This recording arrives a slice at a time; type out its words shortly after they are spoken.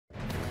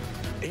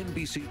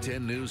NBC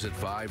 10 News at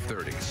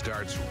 5:30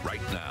 starts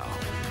right now.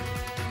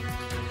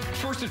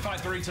 First at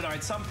 5:30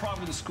 tonight, some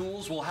Providence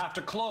schools will have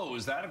to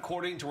close. That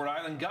according to Rhode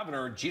Island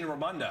Governor Gina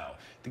Raimondo.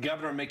 The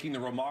governor making the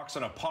remarks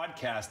on a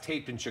podcast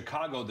taped in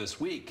Chicago this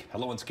week.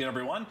 Hello once again,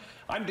 everyone.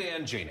 I'm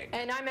Dan Janing.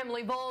 And I'm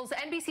Emily Bowles.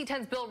 NBC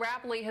 10's Bill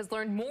Rappleye has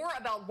learned more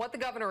about what the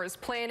governor is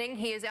planning.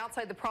 He is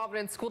outside the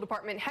Providence School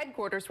Department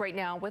headquarters right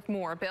now with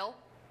more. Bill?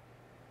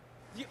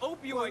 The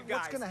opioid guys.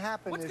 What's going to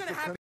happen is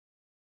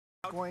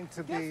going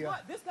to be... Guess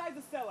what? This guy's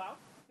a sellout.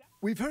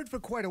 We've heard for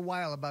quite a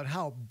while about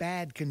how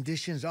bad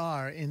conditions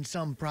are in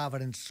some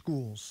Providence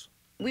schools.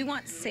 We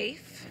want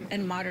safe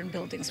and modern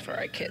buildings for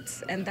our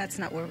kids, and that's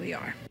not where we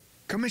are.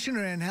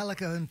 Commissioner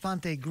Angelica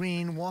Infante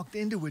Green walked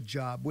into a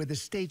job where the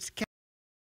state's